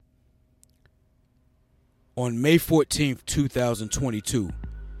On May 14th, 2022,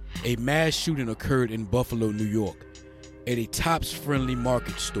 a mass shooting occurred in Buffalo, New York, at a Tops Friendly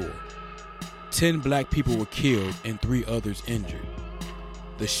Market store. 10 black people were killed and 3 others injured.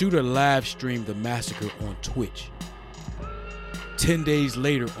 The shooter live streamed the massacre on Twitch. 10 days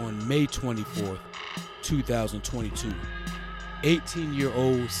later, on May 24th, 2022,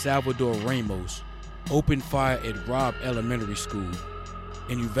 18-year-old Salvador Ramos opened fire at Robb Elementary School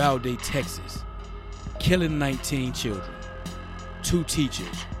in Uvalde, Texas, killing 19 children, 2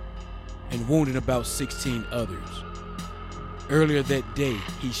 teachers, and wounding about 16 others. Earlier that day,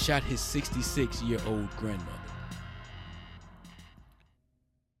 he shot his 66-year-old grandmother.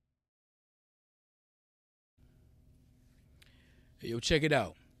 Hey, yo, check it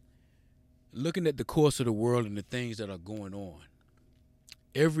out. Looking at the course of the world and the things that are going on,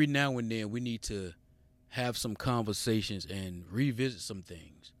 every now and then we need to have some conversations and revisit some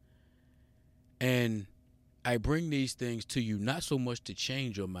things. And I bring these things to you not so much to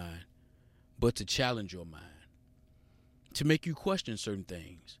change your mind, but to challenge your mind, to make you question certain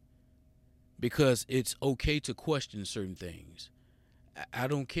things, because it's okay to question certain things. I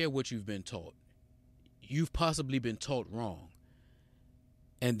don't care what you've been taught. You've possibly been taught wrong.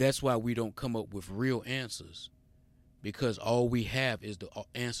 And that's why we don't come up with real answers, because all we have is the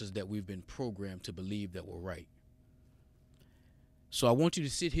answers that we've been programmed to believe that were right. So I want you to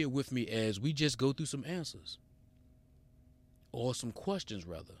sit here with me as we just go through some answers, or some questions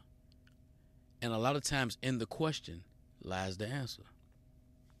rather. And a lot of times in the question lies the answer.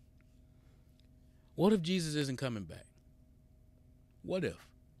 What if Jesus isn't coming back? What if?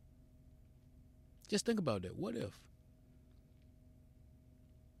 Just think about that. What if?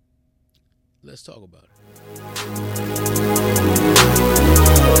 Let's talk about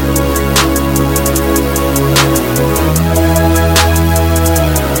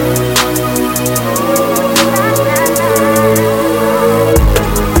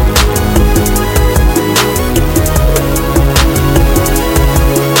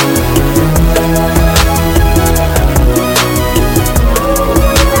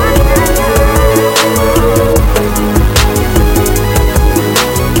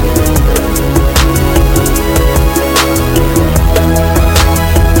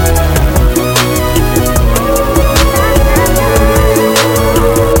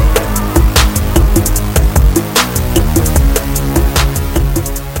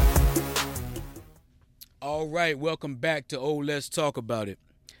Welcome back to Let's Talk About It.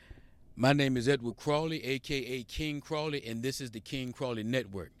 My name is Edward Crawley, aka King Crawley, and this is the King Crawley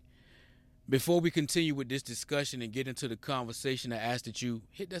Network. Before we continue with this discussion and get into the conversation, I ask that you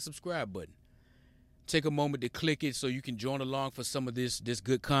hit that subscribe button. Take a moment to click it so you can join along for some of this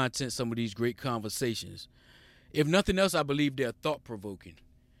good content, some of these great conversations. If nothing else, I believe they're thought-provoking.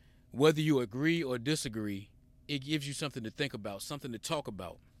 Whether you agree or disagree, it gives you something to think about, something to talk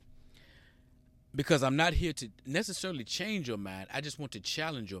about. Because I'm not here to necessarily change your mind. I just want to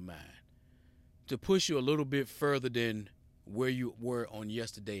challenge your mind, to push you a little bit further than where you were on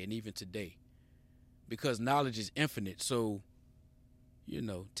yesterday and even today. Because knowledge is infinite, so,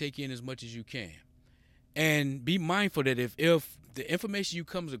 take in as much as you can. And be mindful that if the information you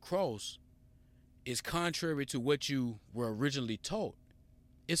comes across is contrary to what you were originally taught,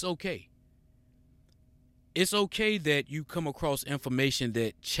 it's okay. It's okay that you come across information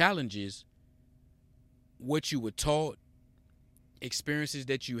that challenges what you were taught, experiences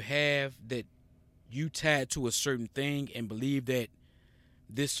that you have, that you tied to a certain thing and believe that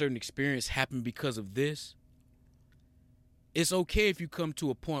this certain experience happened because of this. It's okay if you come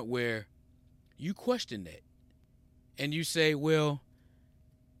to a point where you question that and you say, well,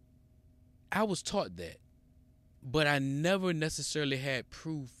 I was taught that, but I never necessarily had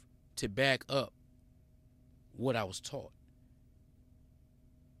proof to back up what I was taught.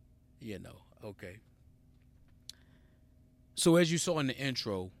 Okay. So as you saw in the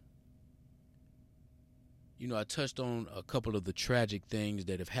intro, I touched on a couple of the tragic things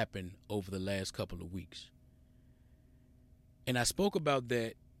that have happened over the last couple of weeks. And I spoke about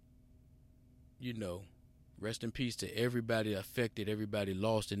that, rest in peace to everybody affected, everybody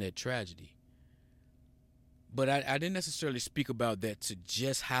lost in that tragedy. But I didn't necessarily speak about that to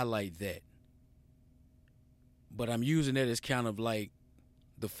just highlight that. But I'm using that as kind of like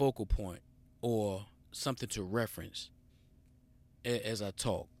the focal point or something to reference as I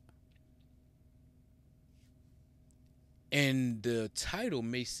talk. And the title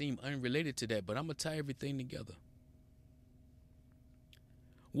may seem unrelated to that, but I'm going to tie everything together.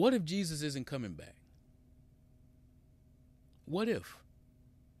 What if Jesus isn't coming back? What if?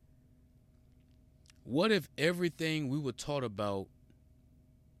 What if everything we were taught about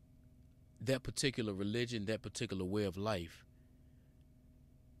that particular religion, that particular way of life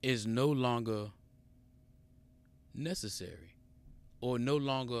is no longer necessary or no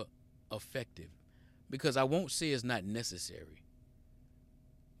longer effective. Because I won't say it's not necessary,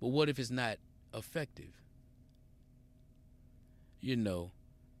 but what if it's not effective? You know,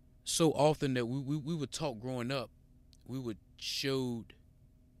 so often that we were taught growing up, we were showed,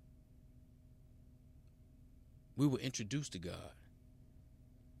 we were introduced to God.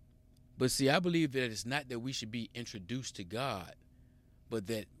 But see, I believe that it's not that we should be introduced to God, but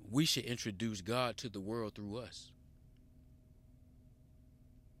that we should introduce God to the world through us.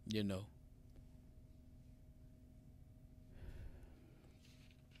 You know,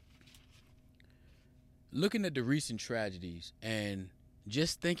 looking at the recent tragedies and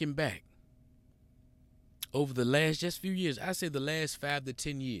just thinking back over the last just few years, I say the last 5 to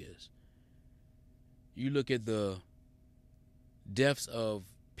 10 years, you look at the deaths of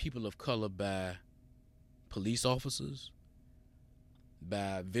people of color by police officers,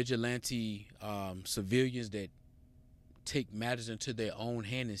 by vigilante civilians that take matters into their own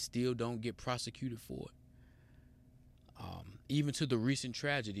hand and still don't get prosecuted for it. Even to the recent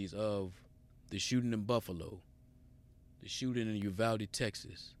tragedies of the shooting in Buffalo, the shooting in Uvalde,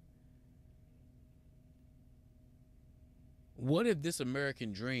 Texas. What if this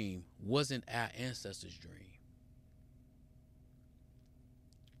American dream wasn't our ancestors' dream?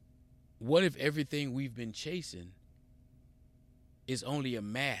 What if everything we've been chasing is only a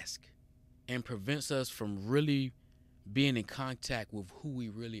mask and prevents us from really being in contact with who we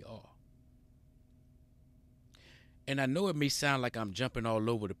really are? And I know it may sound like I'm jumping all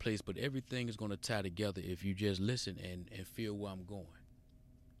over the place, but everything is going to tie together if you just listen and feel where I'm going.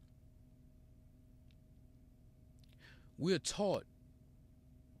 We're taught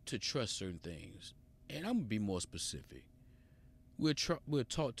to trust certain things, and I'm going to be more specific. We're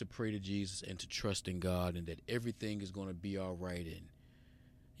taught to pray to Jesus and to trust in God and that everything is going to be all right. And,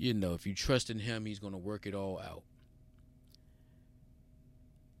 you know, if you trust in him, he's going to work it all out.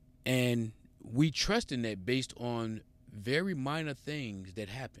 And we trust in that based on very minor things that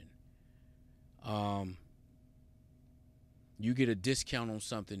happen. You get a discount on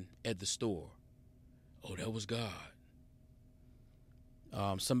something at the store. Oh, that was God.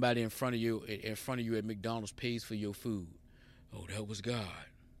 Somebody in front of you at McDonald's pays for your food. Oh, that was God.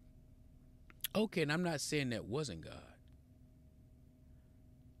 Okay, and I'm not saying that wasn't God.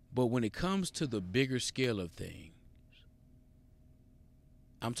 But when it comes to the bigger scale of things,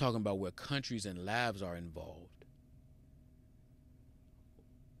 I'm talking about where countries and lives are involved.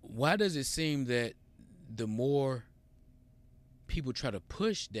 Why does it seem that the more people try to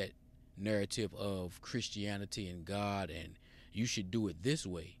push that narrative of Christianity and God and you should do it this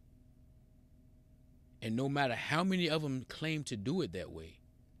way, and no matter how many of them claim to do it that way,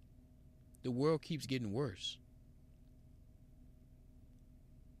 the world keeps getting worse.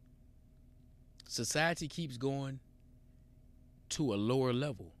 Society keeps going to a lower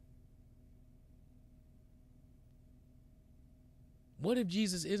level. What if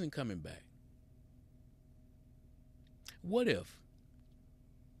Jesus isn't coming back? What if?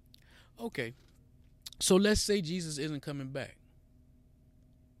 Okay, so let's say Jesus isn't coming back.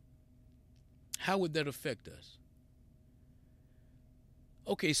 How would that affect us?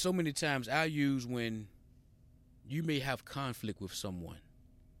 Okay, so many times I use when you may have conflict with someone.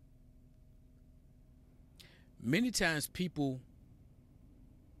 Many times people,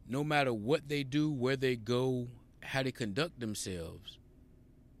 no matter what they do, where they go, how they conduct themselves,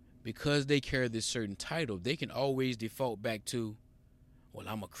 because they carry this certain title, they can always default back to, well,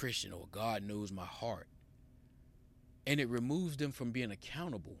 I'm a Christian, or God knows my heart. And it removes them from being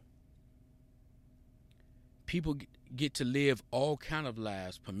accountable. People get to live all kind of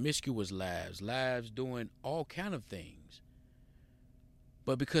lives, promiscuous lives, lives doing all kind of things.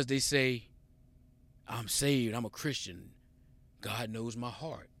 But because they say, I'm saved, I'm a Christian, God knows my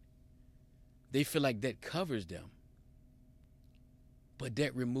heart, they feel like that covers them. But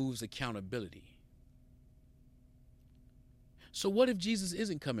that removes accountability. So what if Jesus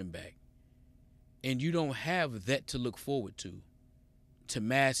isn't coming back and you don't have that to look forward to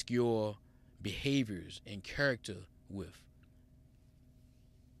mask your behaviors and character with?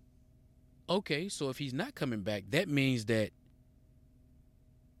 Okay, so if he's not coming back, that means that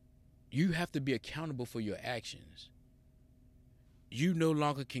you have to be accountable for your actions. You no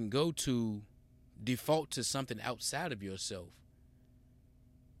longer can go to default to something outside of yourself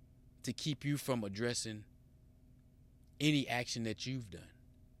to keep you from addressing any action that you've done.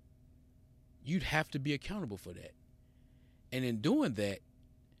 You'd have to be accountable for that. And in doing that,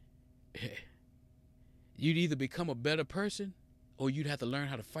 you'd either become a better person or you'd have to learn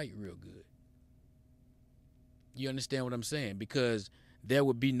how to fight real good. You understand what I'm saying? Because there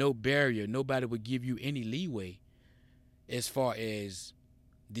would be no barrier. Nobody would give you any leeway as far as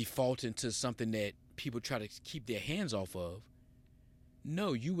defaulting to something that people try to keep their hands off of.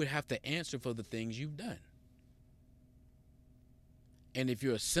 No, you would have to answer for the things you've done. And if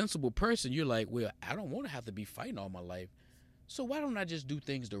you're a sensible person, you're like, well, I don't want to have to be fighting all my life. So why don't I just do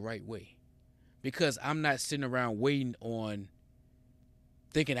things the right way? Because I'm not sitting around waiting on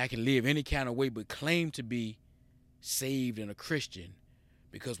thinking I can live any kind of way but claim to be saved and a Christian.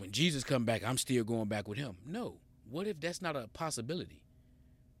 Because when Jesus come back, I'm still going back with him. No. What if that's not a possibility?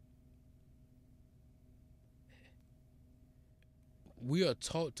 We are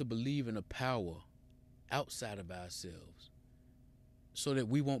taught to believe in a power outside of ourselves so that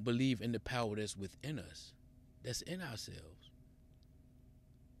we won't believe in the power that's within us, that's in ourselves.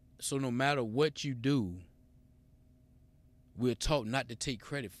 So no matter what you do, we're taught not to take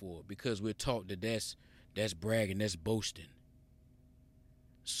credit for it because we're taught that that's bragging, that's boasting.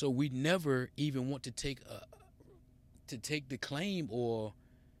 So we never even want to take the claim or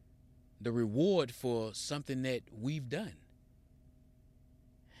the reward for something that we've done.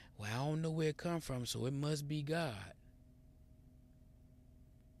 Well, I don't know where it come from, so it must be God.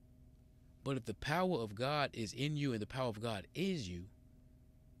 But if the power of God is in you and the power of God is you,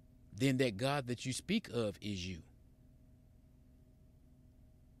 then that God that you speak of is you.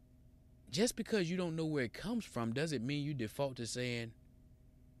 Just because you don't know where it comes from doesn't mean you default to saying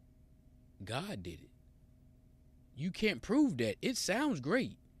God did it. You can't prove that. It sounds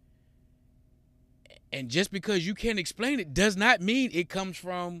great. And just because you can't explain it does not mean it comes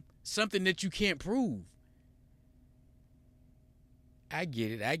from something that you can't prove. I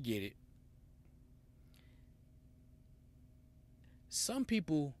get it. Some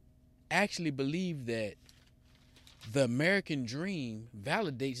people actually believe that the American dream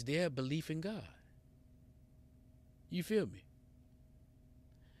validates their belief in God. You feel me?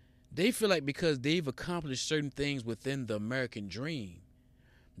 They feel like because they've accomplished certain things within the American dream,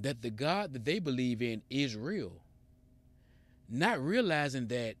 that the God that they believe in is real. Not realizing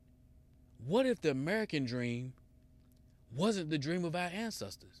that, what if the American dream wasn't the dream of our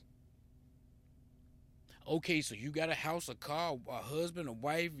ancestors? Okay, so you got a house, a car, a husband, a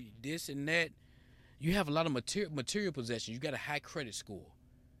wife, this and that. You have a lot of material possessions. You got a high credit score.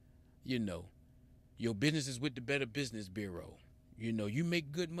 You know, your business is with the Better Business Bureau. You know, you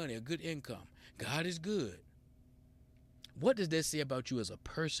make good money, a good income. God is good. What does that say about you as a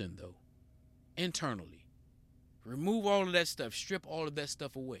person, though? Internally. Remove all of that stuff. Strip all of that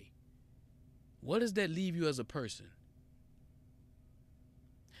stuff away. What does that leave you as a person?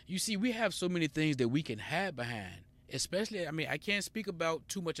 You see, we have so many things that we can hide behind. Especially, I can't speak about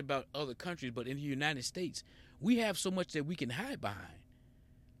too much about other countries, but in the United States, we have so much that we can hide behind.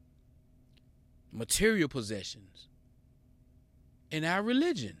 Material possessions. In our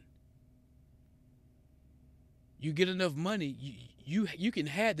religion. You get enough money, you can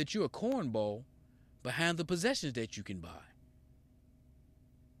hide that you're a cornball behind the possessions that you can buy.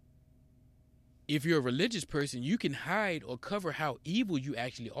 If you're a religious person, you can hide or cover how evil you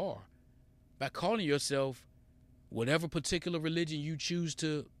actually are by calling yourself whatever particular religion you choose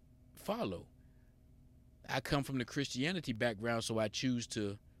to follow. I come from the Christianity background, so I choose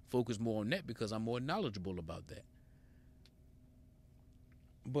to focus more on that because I'm more knowledgeable about that.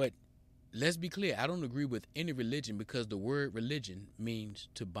 But let's be clear, I don't agree with any religion because the word religion means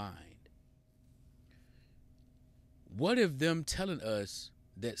to bind. What if them telling us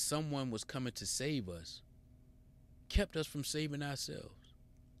that someone was coming to save us kept us from saving ourselves?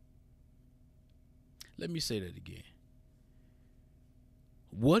 Let me say that again.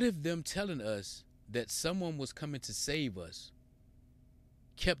 What if them telling us that someone was coming to save us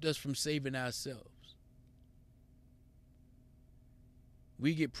kept us from saving ourselves?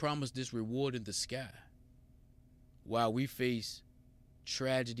 We get promised this reward in the sky while we face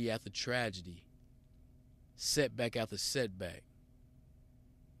tragedy after tragedy, setback after setback.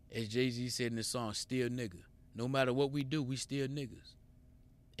 As Jay-Z said in the song, still nigga. No matter what we do, we still niggas.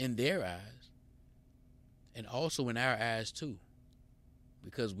 In their eyes. And also in our eyes too.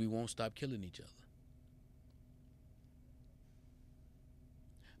 Because we won't stop killing each other.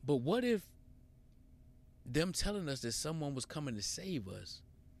 But what if them telling us that someone was coming to save us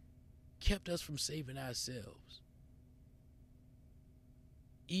kept us from saving ourselves?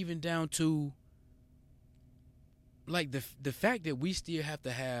 Even down to like the fact that we still have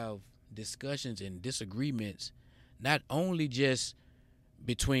to have discussions and disagreements, not only just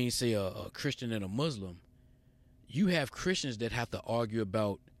between, say, a Christian and a Muslim. You have Christians that have to argue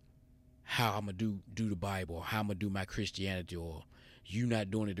about how I'm going to do the Bible, or how I'm going to do my Christianity, or You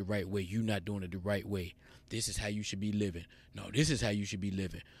not doing it the right way. You not doing it the right way. This is how you should be living. No, this is how you should be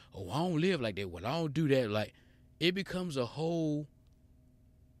living. Oh, I don't live like that. Well, I don't do that. Like, it becomes a whole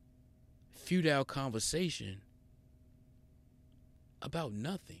futile conversation about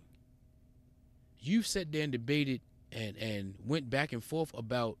nothing. You've sat there and debated and went back and forth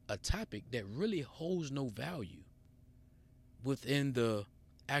about a topic that really holds no value within the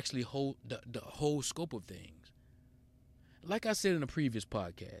whole scope of things. Like I said in a previous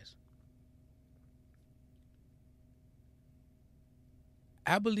podcast,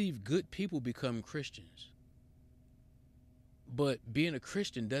 I believe good people become Christians. But being a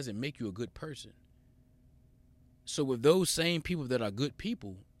Christian doesn't make you a good person. So with those same people that are good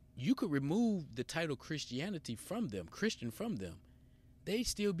people, you could remove the title Christianity from them, Christian from them. They'd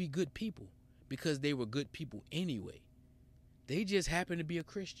still be good people because they were good people anyway. They just happen to be a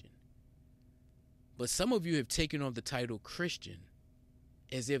Christian. But some of you have taken on the title Christian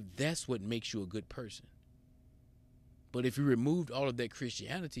as if that's what makes you a good person. But if you removed all of that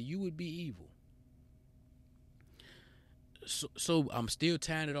Christianity, you would be evil. So I'm still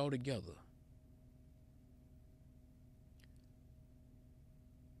tying it all together.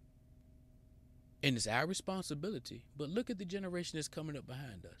 And it's our responsibility. But look at the generation that's coming up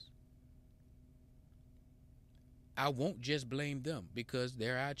behind us. I won't just blame them because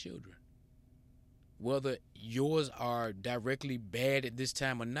they're our children. Whether yours are directly bad at this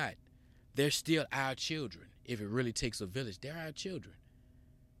time or not, they're still our children. If it really takes a village, they're our children.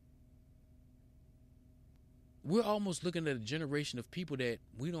 We're almost looking at a generation of people that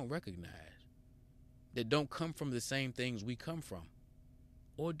we don't recognize, that don't come from the same things we come from.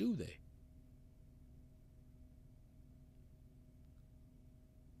 Or do they?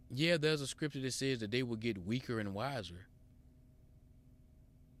 Yeah, there's a scripture that says that they will get weaker and wiser.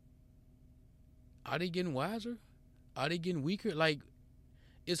 Are they getting wiser? Are they getting weaker? Like,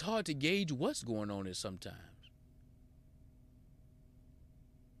 it's hard to gauge what's going on there sometimes.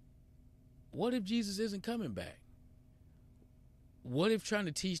 What if Jesus isn't coming back? What if trying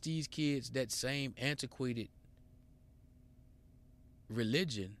to teach these kids that same antiquated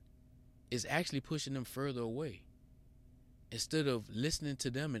religion is actually pushing them further away? Instead of listening to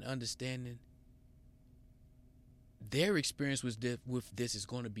them and understanding their experience with this is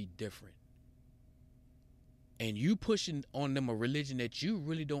going to be different. And you pushing on them a religion that you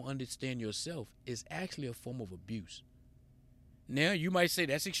really don't understand yourself is actually a form of abuse. Now, you might say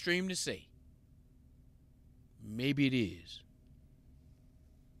that's extreme to say. Maybe it is.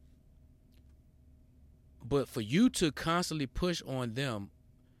 But for you to constantly push on them,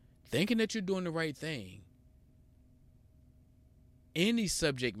 thinking that you're doing the right thing, any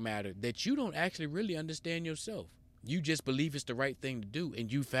subject matter that you don't actually really understand yourself, you just believe it's the right thing to do,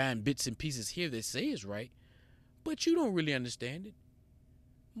 and you find bits and pieces here that say it's right, but you don't really understand it.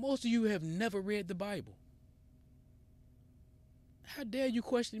 Most of you have never read the Bible. How dare you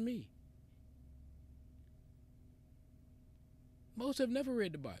question me? Most have never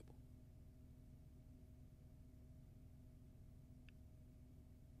read the Bible.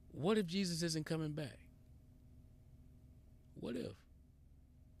 What if Jesus isn't coming back? What if?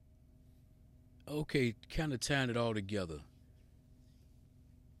 Okay, kind of tying it all together.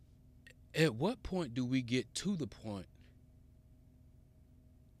 At what point do we get to the point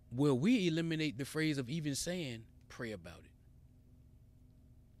where we eliminate the phrase of even saying, pray about it?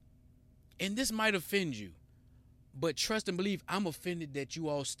 And this might offend you, but trust and believe I'm offended that you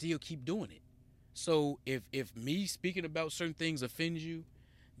all still keep doing it. So if me speaking about certain things offends you,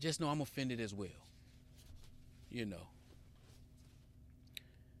 just know I'm offended as well. You know.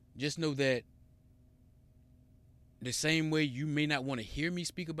 Just know that the same way you may not want to hear me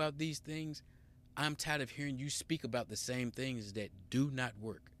speak about these things, I'm tired of hearing you speak about the same things that do not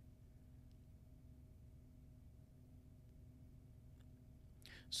work.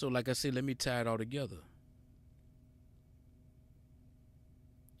 So like I said, let me tie it all together.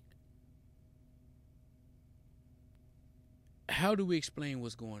 How do we explain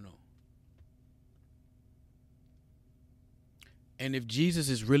what's going on? And if Jesus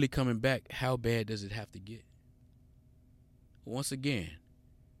is really coming back, how bad does it have to get? Once again,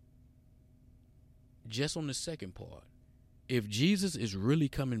 just on the second part, if Jesus is really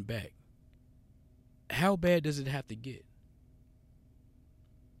coming back, how bad does it have to get?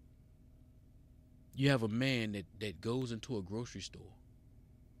 You have a man that goes into a grocery store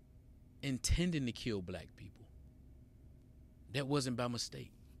intending to kill black people. That wasn't by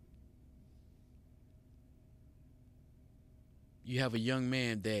mistake. You have a young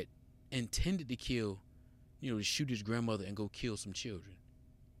man that intended to kill, to shoot his grandmother and go kill some children.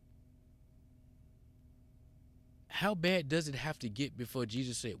 How bad does it have to get before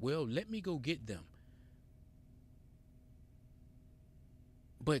Jesus said, well, let me go get them?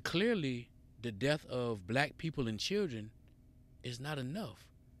 But clearly, the death of black people and children is not enough.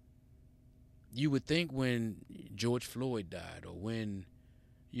 You would think when George Floyd died, or when,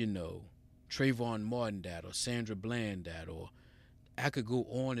 Trayvon Martin died, or Sandra Bland died, or I could go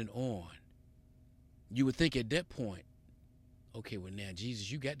on and on. You would think at that point, okay, well now, Jesus,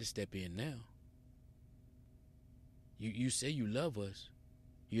 you got to step in now. You say you love us.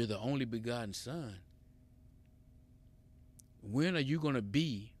 You're the only begotten Son. When are you going to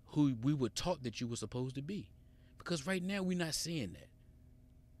be who we were taught that you were supposed to be? Because right now we're not seeing that.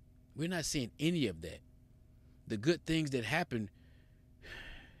 We're not seeing any of that. The good things that happen,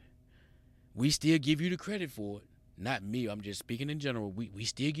 we still give you the credit for it. Not me, I'm just speaking in general. We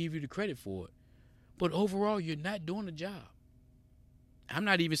still give you the credit for it. But overall, you're not doing a job. I'm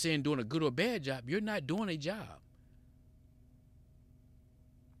not even saying doing a good or bad job. You're not doing a job.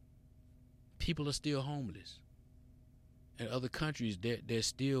 People are still homeless. In other countries, there's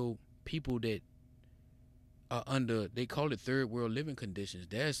still people that are under, they call it third world living conditions.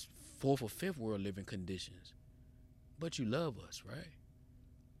 That's fourth or fifth world living conditions. But you love us, right?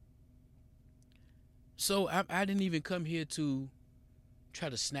 So I didn't even come here to try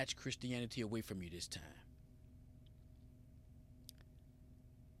to snatch Christianity away from you this time.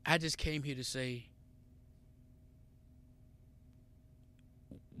 I just came here to say,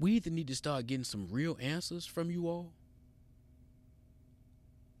 we either need to start getting some real answers from you all,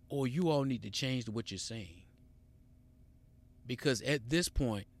 or you all need to change what you're saying. Because at this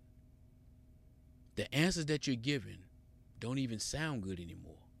point, the answers that you're giving don't even sound good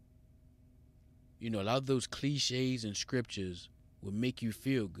anymore. A lot of those cliches and scriptures will make you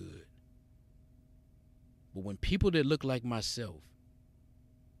feel good. But when people that look like myself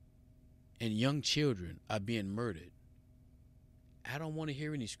and young children are being murdered, I don't want to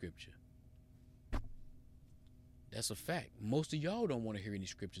hear any scripture. That's a fact. Most of y'all don't want to hear any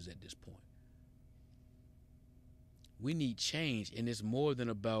scriptures at this point. We need change, and it's more than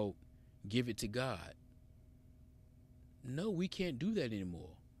about give it to God. No, we can't do that anymore.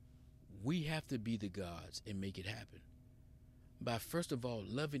 We have to be the gods and make it happen. By first of all,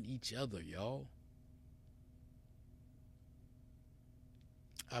 loving each other, y'all.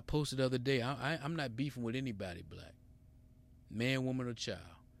 I posted the other day, I'm not beefing with anybody black. Man, woman, or child.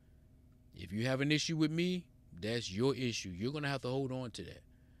 If you have an issue with me, that's your issue. You're going to have to hold on to that.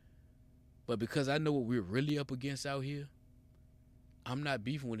 But because I know what we're really up against out here, I'm not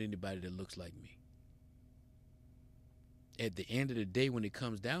beefing with anybody that looks like me. At the end of the day, when it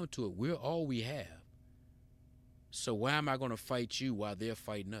comes down to it, we're all we have. So why am I going to fight you while they're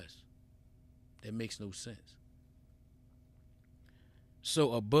fighting us? That makes no sense.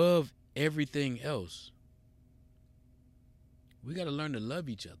 So above everything else, we got to learn to love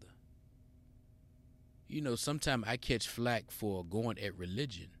each other. Sometimes I catch flack for going at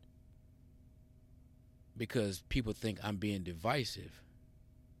religion because people think I'm being divisive.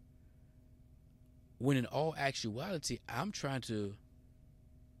 When in all actuality, I'm trying to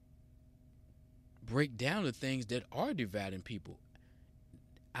break down the things that are dividing people.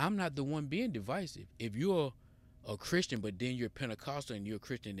 I'm not the one being divisive. If you're a Christian, but then you're Pentecostal, and you're a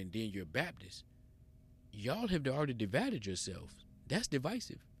Christian, and then you're Baptist, y'all have already divided yourselves. That's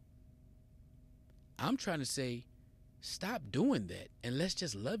divisive. I'm trying to say, stop doing that, and let's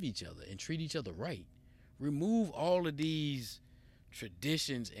just love each other and treat each other right. Remove all of these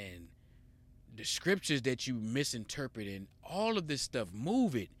traditions and the scriptures that you misinterpret and all of this stuff.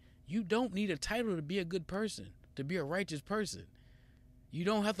 Move it. You don't need a title to be a good person, to be a righteous person. You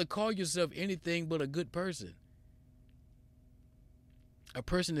don't have to call yourself anything but a good person. A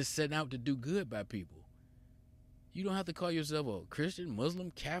person is set out to do good by people. You don't have to call yourself a Christian,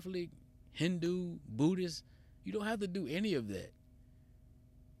 Muslim, Catholic, Hindu, Buddhist. You don't have to do any of that.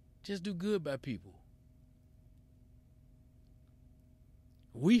 Just do good by people.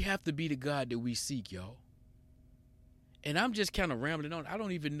 We have to be the God that we seek, y'all. And I'm just kind of rambling on. I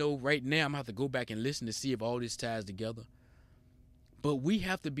don't even know right now. I'm going to have to go back and listen to see if all this ties together. But we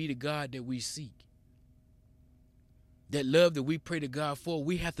have to be the God that we seek. That love that we pray to God for,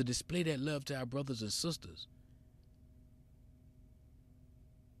 we have to display that love to our brothers and sisters.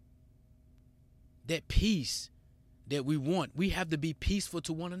 That peace that we want, we have to be peaceful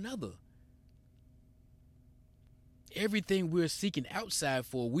to one another. Everything we're seeking outside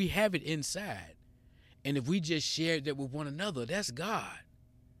for, we have it inside. And if we just share that with one another, that's God.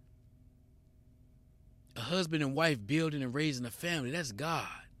 A husband and wife building and raising a family, that's God.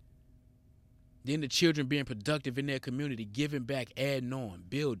 Then the children being productive in their community, giving back, adding on,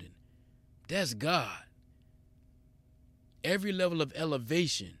 building. That's God. every level of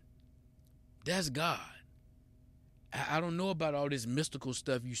elevation, that's God. I don't know about all this mystical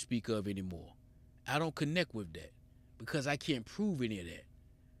stuff you speak of anymore. I don't connect with that because I can't prove any of that.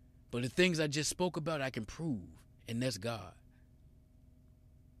 But the things I just spoke about, I can prove, and that's God.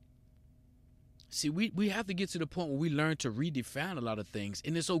 See, we have to get to the point where we learn to redefine a lot of things,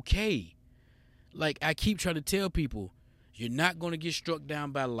 and it's okay. Like I keep trying to tell people, you're not going to get struck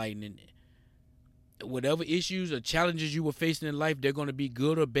down by lightning. Whatever issues or challenges you were facing in life, they're going to be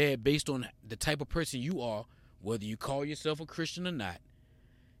good or bad based on the type of person you are, whether you call yourself a Christian or not.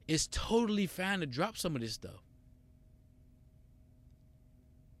 It's totally fine to drop some of this stuff.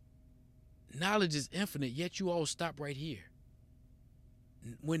 Knowledge is infinite, yet you all stop right here.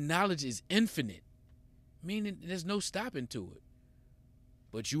 When knowledge is infinite, meaning there's no stopping to it.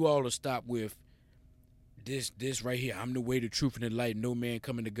 But you all will stop with this right here. I'm the way, the truth, and the light. No man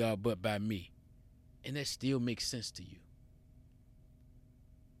coming to God but by me. And that still makes sense to you.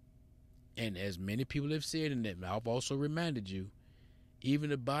 And as many people have said, and that I've also reminded you, even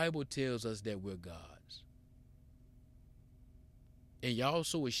the Bible tells us that we're God's. And y'all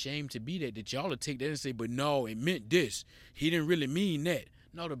so ashamed to be that y'all will take that and say, but no, it meant this. He didn't really mean that.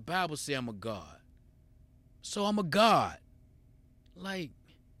 No, the Bible says I'm a God. So I'm a God. Like,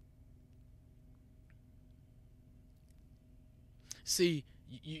 see,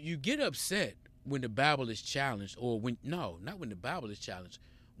 you get upset when the Bible is challenged, or not when the Bible is challenged,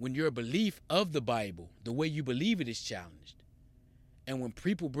 when your belief of the Bible, the way you believe it, is challenged. And when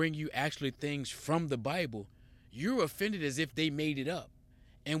people bring you actually things from the Bible, you're offended as if they made it up.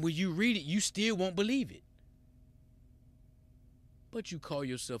 And when you read it, you still won't believe it. But you call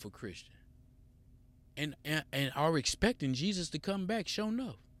yourself a Christian. And are expecting Jesus to come back, sure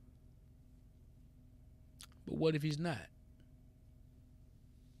enough. But what if he's not?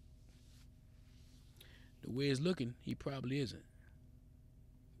 The way it's looking, he probably isn't.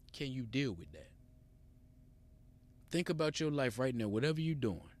 Can you deal with that? Think about your life right now, whatever you're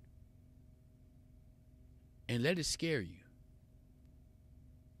doing. And let it scare you.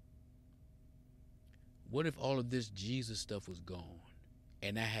 What if all of this Jesus stuff was gone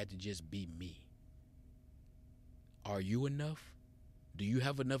and I had to just be me? Are you enough? Do you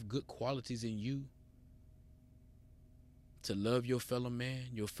have enough good qualities in you to love your fellow man,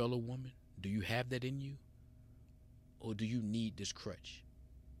 your fellow woman? Do you have that in you? Or do you need this crutch?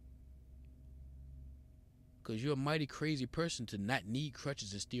 Because you're a mighty crazy person to not need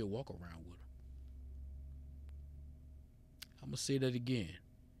crutches and still walk around with them. I'm going to say that again.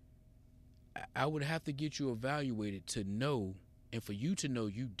 I would have to get you evaluated to know, and for you to know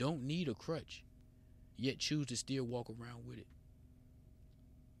you don't need a crutch, yet choose to still walk around with it.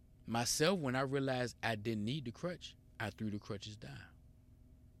 Myself, when I realized I didn't need the crutch, I threw the crutches down.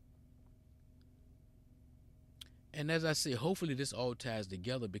 And as I say, hopefully this all ties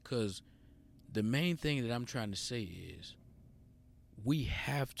together, because the main thing that I'm trying to say is we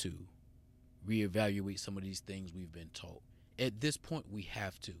have to reevaluate some of these things we've been taught. At this point, we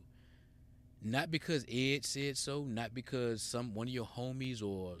have to. Not because Ed said so, not because one of your homies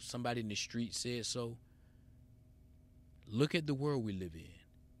or somebody in the street said so. Look at the world we live in.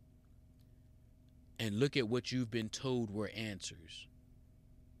 And look at what you've been told were answers.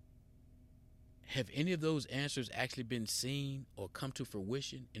 Have any of those answers actually been seen or come to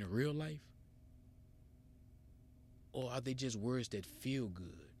fruition in real life? Or are they just words that feel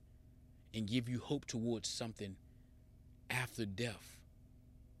good and give you hope towards something after death?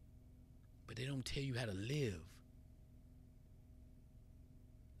 But they don't tell you how to live.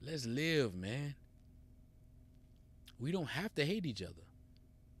 Let's live, man. We don't have to hate each other.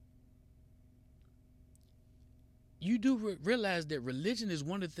 You do realize that religion is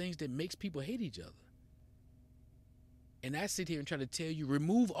one of the things that makes people hate each other. And I sit here and try to tell you,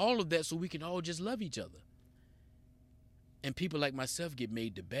 remove all of that so we can all just love each other. And people like myself get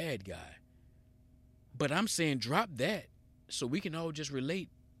made the bad guy. But I'm saying drop that so we can all just relate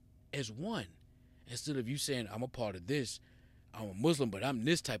as one. Instead of you saying, I'm a part of this. I'm a Muslim, but I'm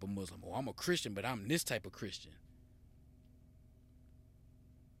this type of Muslim. Or I'm a Christian, but I'm this type of Christian.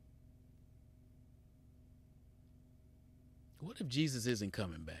 What if Jesus isn't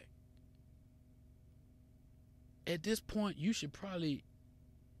coming back? At this point, you should probably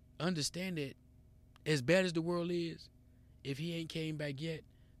understand that as bad as the world is, if he ain't came back yet,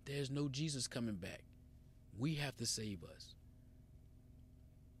 there's no Jesus coming back. We have to save us.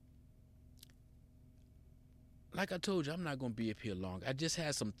 Like I told you, I'm not going to be up here long. I just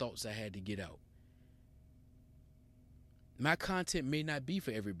had some thoughts I had to get out. My content may not be for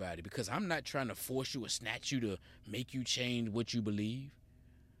everybody because I'm not trying to force you or snatch you to make you change what you believe.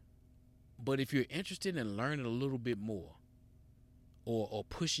 But if you're interested in learning a little bit more, or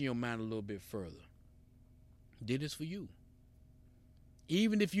pushing your mind a little bit further, did this for you.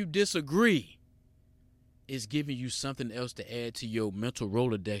 Even if you disagree, it's giving you something else to add to your mental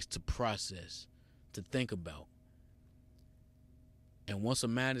Rolodex to process, to think about. And once a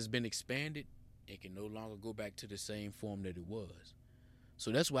mind has been expanded, it can no longer go back to the same form that it was.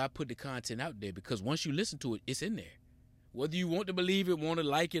 So that's why I put the content out there, because once you listen to it, it's in there. Whether you want to believe it, want to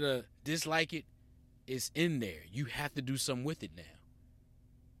like it, or dislike it, it's in there. You have to do something with it now.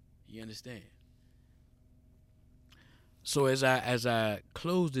 You understand? So as I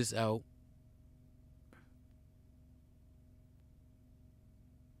close this out,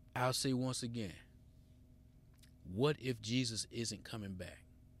 I'll say once again, what if Jesus isn't coming back?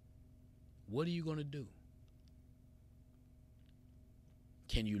 What are you going to do?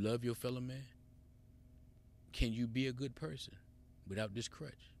 Can you love your fellow man? Can you be a good person without this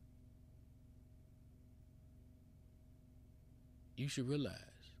crutch? You should realize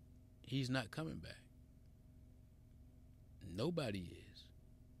he's not coming back. Nobody is.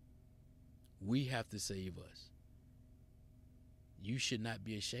 We have to save us. You should not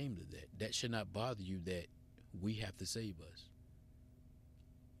be ashamed of that. That should not bother you, that we have to save us.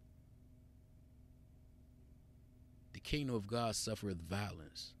 The kingdom of God suffereth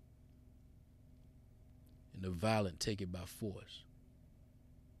violence, and the violent take it by force.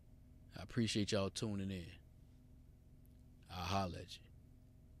 I appreciate y'all tuning in. I'll holler at you.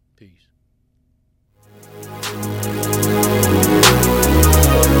 Peace.